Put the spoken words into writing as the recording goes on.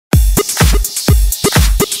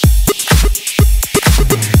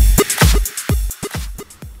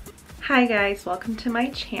Hi guys, welcome to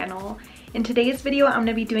my channel. In today's video, I'm going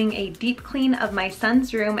to be doing a deep clean of my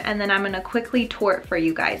son's room, and then I'm going to quickly tour it for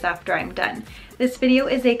you guys after I'm done. This video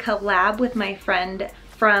is a collab with my friend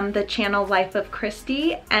from the channel Life of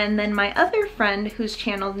Kristy, and then my other friend whose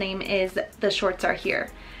channel name is The Shorts Are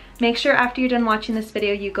Here. Make sure after you're done watching this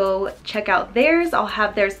video, you go check out theirs. I'll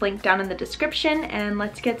have theirs linked down in the description, and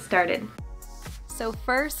let's get started. So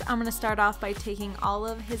first, I'm going to start off by taking all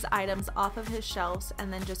of his items off of his shelves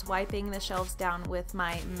and then just wiping the shelves down with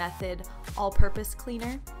my Method all-purpose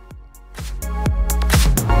cleaner.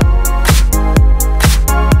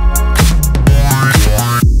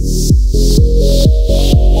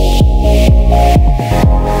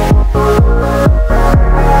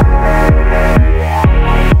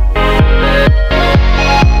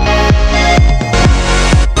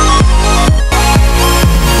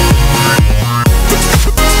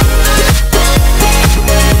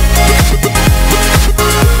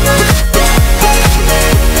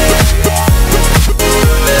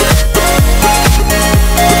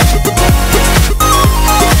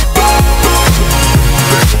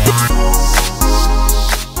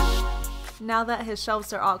 Now that his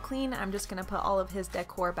shelves are all clean, I'm just going to put all of his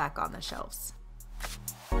decor back on the shelves.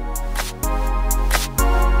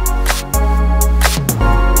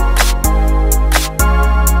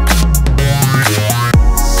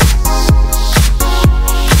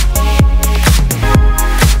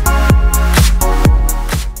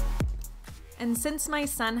 And since my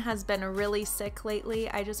son has been really sick lately,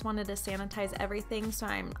 I just wanted to sanitize everything, so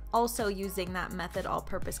I'm also using that Method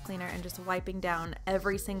all-purpose cleaner and just wiping down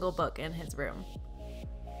every single book in his room.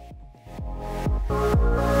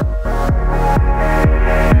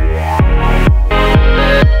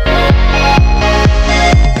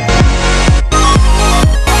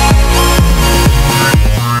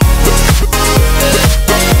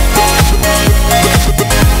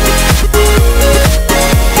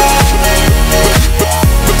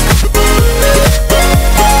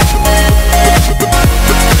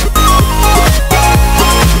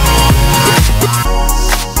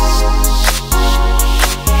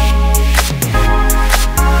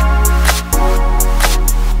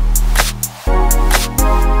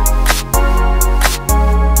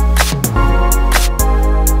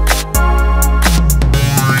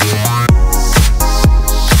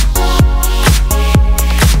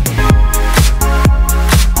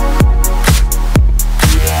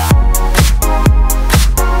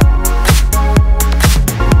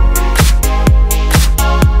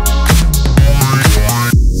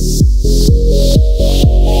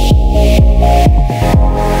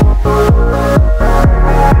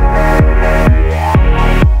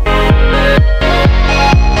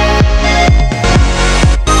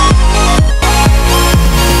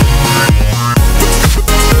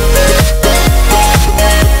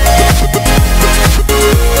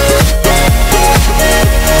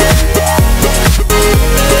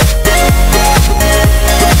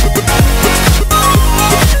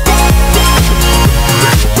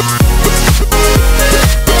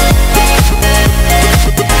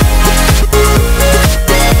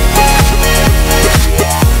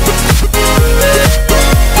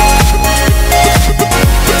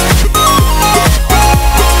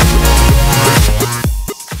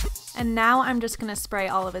 And now I'm just going to spray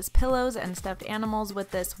all of his pillows and stuffed animals with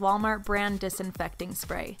this Walmart brand disinfecting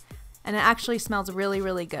spray. And it actually smells really,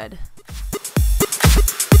 really good.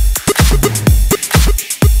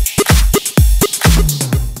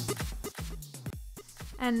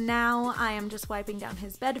 And now I am just wiping down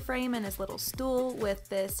his bed frame and his little stool with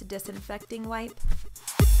this disinfecting wipe.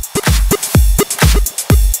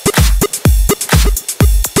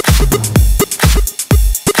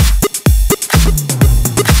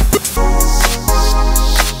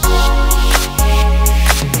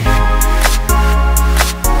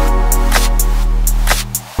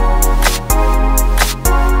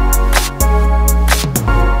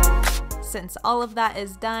 Since all of that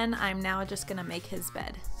is done, I'm now just going to make his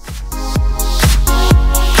bed.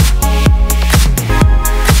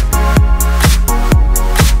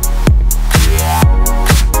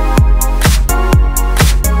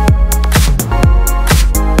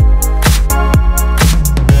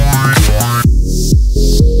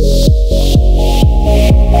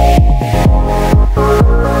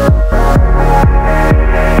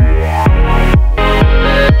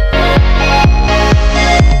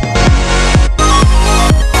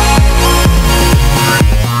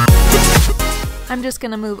 I'm just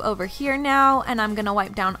going to move over here now, and I'm going to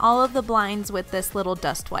wipe down all of the blinds with this little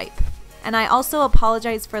dust wipe. And I also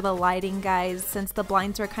apologize for the lighting, guys. Since the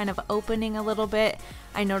blinds were kind of opening a little bit,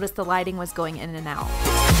 I noticed the lighting was going in and out.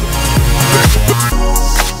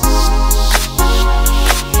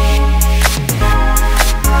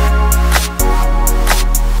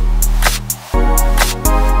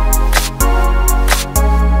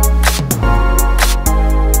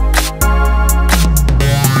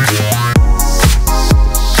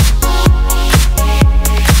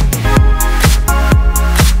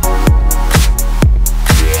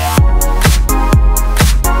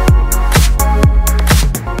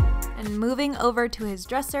 over to his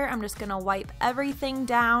dresser, I'm just gonna wipe everything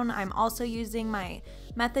down. I'm also using my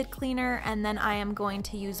method cleaner, and then I am going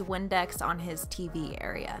to use Windex on his TV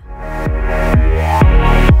area.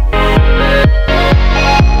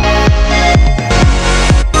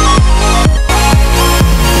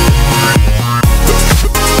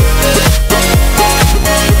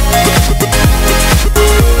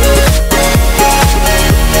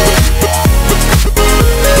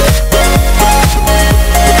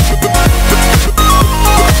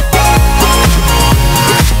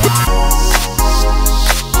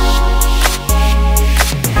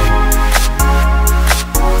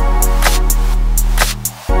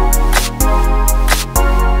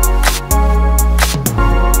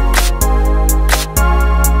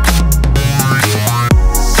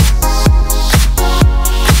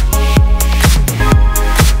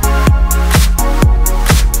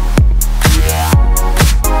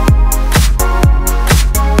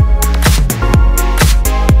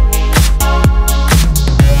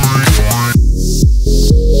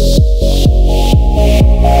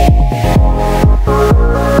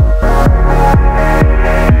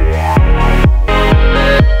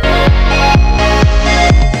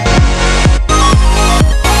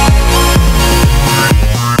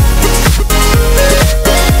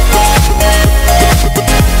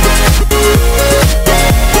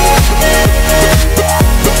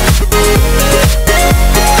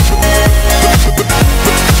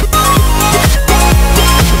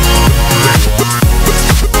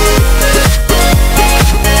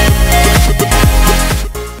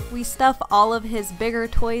 Stuff all of his bigger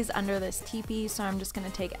toys under this teepee, so I'm just going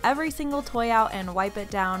to take every single toy out and wipe it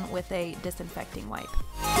down with a disinfecting wipe.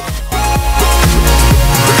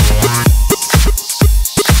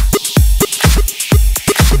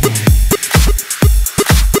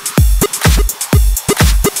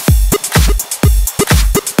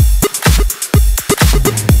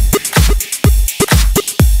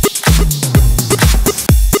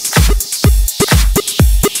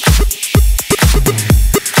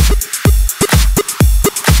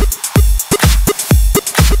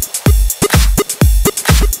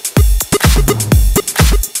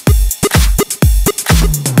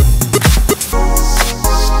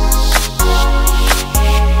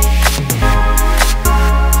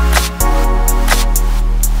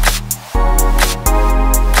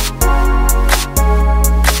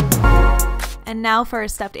 And now for our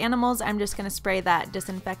stuffed animals, I'm just going to spray that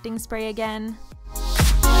disinfecting spray again.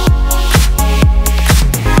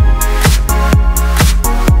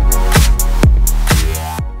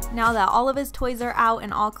 Now that all of his toys are out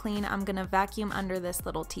and all clean, I'm going to vacuum under this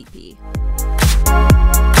little teepee.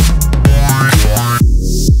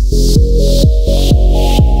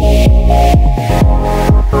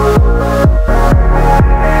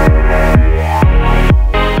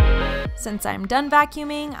 Since I'm done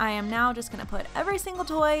vacuuming, I am now just going to put every single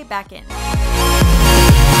toy back in.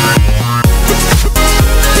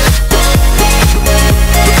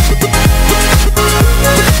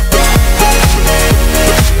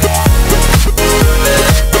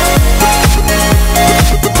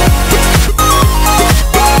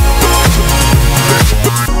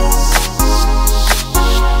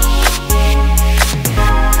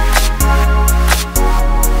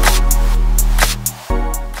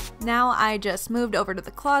 Now I just moved over to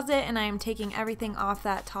the closet and I am taking everything off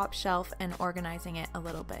that top shelf and organizing it a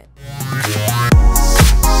little bit.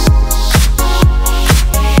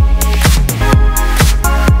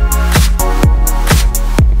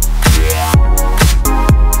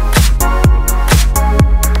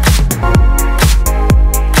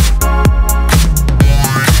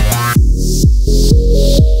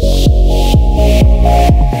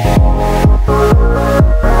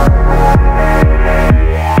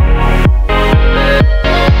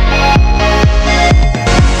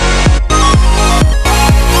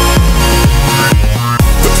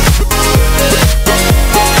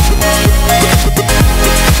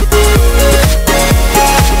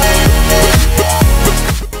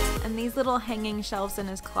 Hanging shelves in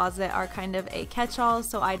his closet are kind of a catch-all,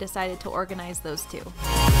 so I decided to organize those too.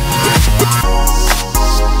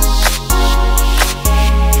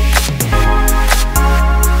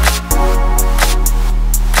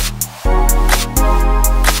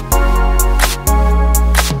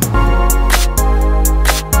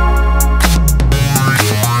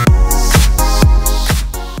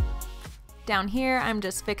 Down here, I'm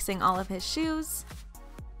just fixing all of his shoes.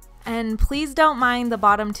 And please don't mind the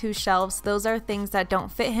bottom two shelves. Those are things that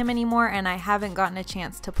don't fit him anymore, and I haven't gotten a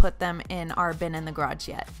chance to put them in our bin in the garage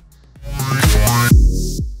yet.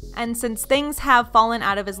 And since things have fallen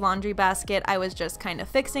out of his laundry basket, I was just kind of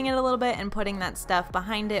fixing it a little bit and putting that stuff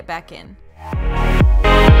behind it back in.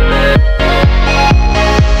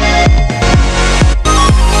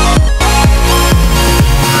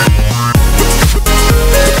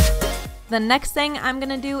 The next thing I'm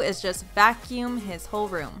gonna do is just vacuum his whole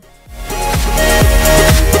room.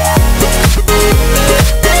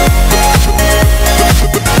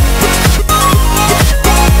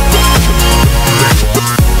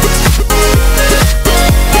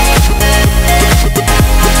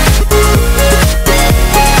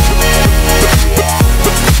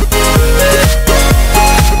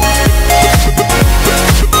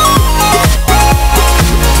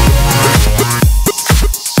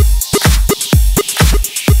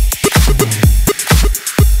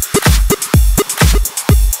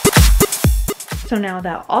 So now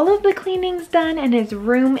that all of the cleaning's done and his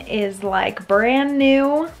room is like brand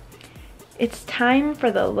new, it's time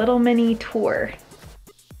for the little mini tour.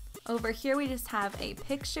 Over here we just have a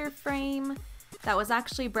picture frame that was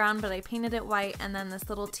actually brown, but I painted it white, and then this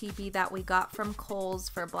little teepee that we got from Kohl's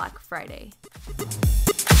for Black Friday.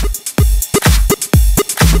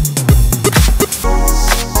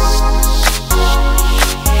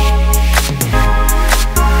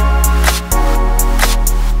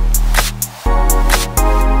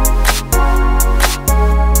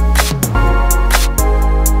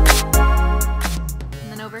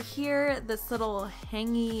 This little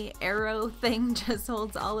hangy arrow thing just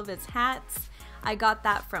holds all of his hats. I got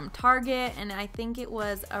that from Target and I think it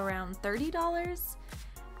was around $30.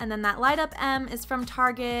 And then that light up M is from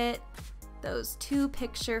Target. Those two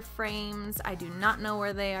picture frames, I do not know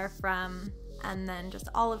where they are from. And then just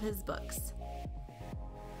all of his books.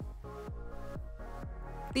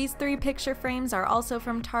 These three picture frames are also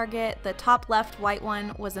from Target. The top left white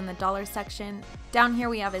one was in the dollar section. Down here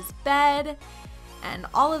we have his bed. And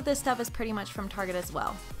all of this stuff is pretty much from Target as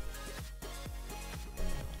well.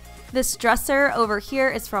 This dresser over here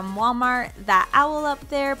is from Walmart. That owl up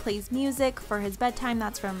there plays music for his bedtime.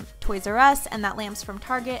 That's from Toys R Us. And that lamp's from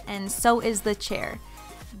Target. And so is the chair.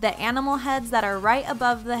 The animal heads that are right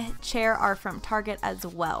above the chair are from Target as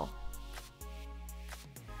well.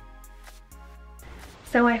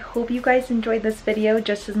 So I hope you guys enjoyed this video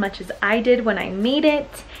just as much as I did when I made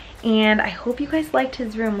it. And I hope you guys liked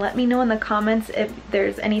his room. Let me know in the comments if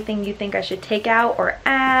there's anything you think I should take out or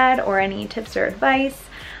add, or any tips or advice.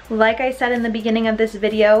 Like I said in the beginning of this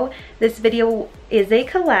video is a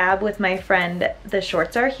collab with my friend The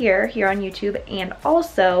Shorts Are Here on YouTube, and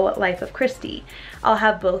also Life of Kristy. I'll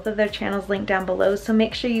have both of their channels linked down below, so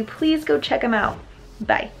make sure you please go check them out.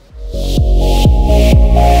 Bye.